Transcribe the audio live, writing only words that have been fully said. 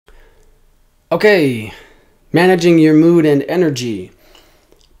Okay, managing your mood and energy.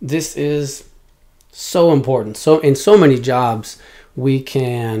 This is so important. So in so many jobs, we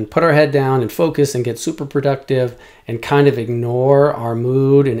can put our head down and focus and get super productive and kind of ignore our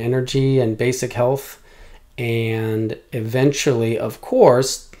mood and energy and basic health. And eventually, of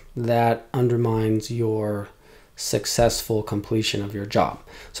course, that undermines your successful completion of your job.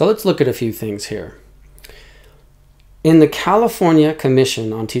 So let's look at a few things here. In the California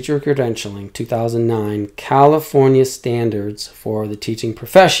Commission on Teacher Credentialing, 2009, California Standards for the Teaching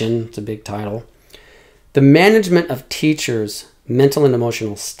Profession, it's a big title, the management of teachers' mental and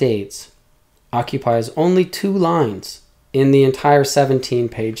emotional states occupies only 2 lines in the entire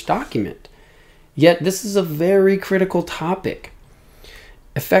 17-page document. Yet this is a very critical topic.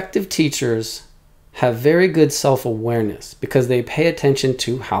 Effective teachers have very good self-awareness because they pay attention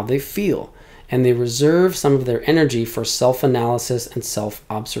to how they feel, and they reserve some of their energy for self-analysis and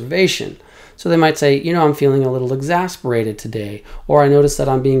self-observation. So they might say, you know, I'm feeling a little exasperated today, or I notice that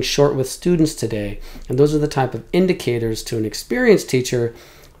I'm being short with students today. And those are the type of indicators to an experienced teacher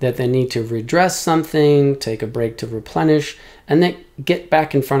that they need to redress something, take a break to replenish, and then get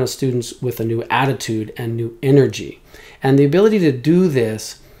back in front of students with a new attitude and new energy. And the ability to do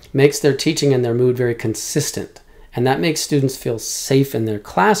this makes their teaching and their mood very consistent. And that makes students feel safe in their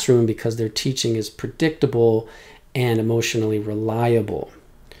classroom because their teaching is predictable and emotionally reliable.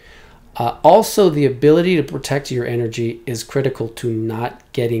 Also, the ability to protect your energy is critical to not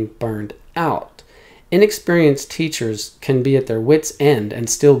getting burned out. Inexperienced teachers can be at their wits' end and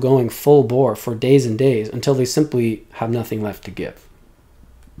still going full bore for days and days until they simply have nothing left to give.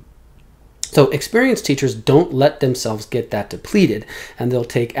 So experienced teachers don't let themselves get that depleted, and they'll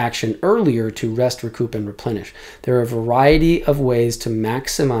take action earlier to rest, recoup, and replenish. There are a variety of ways to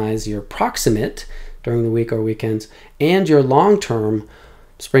maximize your proximate during the week or weekends and your long-term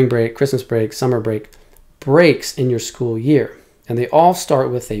spring break, Christmas break, summer break breaks in your school year. And they all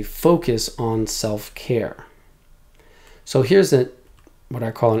start with a focus on self-care. So here's what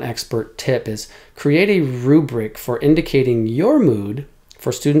I call an expert tip is create a rubric for indicating your mood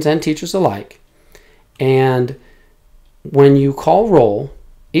for students and teachers alike. And when you call roll,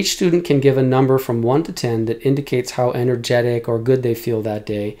 each student can give a number from 1 to 10 that indicates how energetic or good they feel that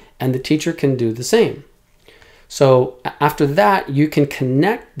day, and the teacher can do the same. So after that, you can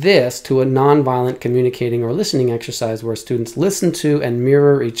connect this to a nonviolent communicating or listening exercise where students listen to and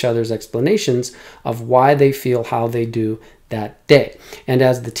mirror each other's explanations of why they feel how they do that day. And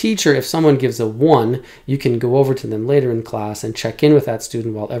as the teacher, if someone gives a 1, you can go over to them later in class and check in with that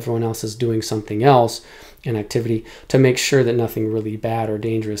student while everyone else is doing something else, an activity, to make sure that nothing really bad or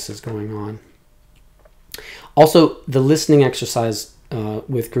dangerous is going on. Also, the listening exercise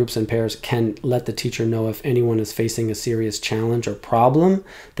with groups and pairs can let the teacher know if anyone is facing a serious challenge or problem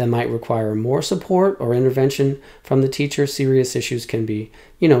that might require more support or intervention from the teacher. Serious issues can be,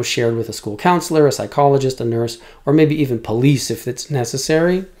 shared with a school counselor, a psychologist, a nurse, or maybe even police if it's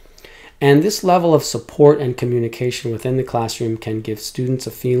necessary. And this level of support and communication within the classroom can give students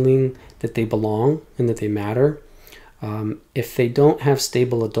a feeling that they belong and that they matter. If they don't have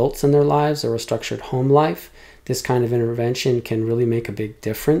stable adults in their lives or a structured home life, this kind of intervention can really make a big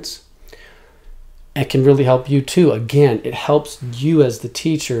difference. It can really help you too. Again, it helps you as the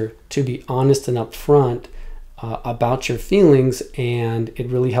teacher to be honest and upfront about your feelings, and it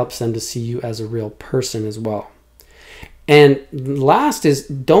really helps them to see you as a real person as well. And last is,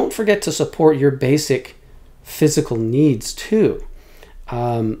 don't forget to support your basic physical needs too.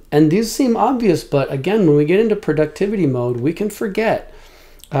 And these seem obvious, but again, when we get into productivity mode, we can forget.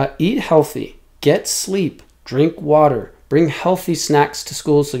 Eat healthy, get sleep, drink water, bring healthy snacks to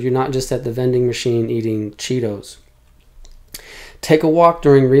school so you're not just at the vending machine eating Cheetos. Take a walk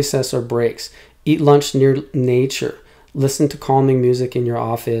during recess or breaks. Eat lunch near nature. Listen to calming music in your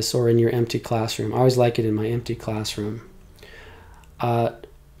office or in your empty classroom. I always like it in my empty classroom.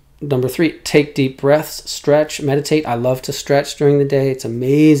 Number 3, take deep breaths, stretch, meditate. I love to stretch during the day. It's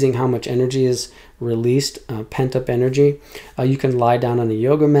amazing how much energy is released, pent-up energy. You can lie down on a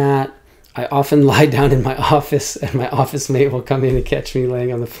yoga mat. I often lie down in my office and my office mate will come in and catch me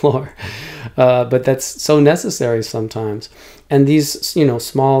laying on the floor. But that's so necessary sometimes. And these,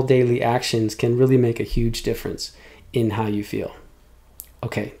 small daily actions can really make a huge difference in how you feel.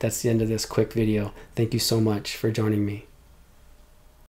 Okay, that's the end of this quick video. Thank you so much for joining me.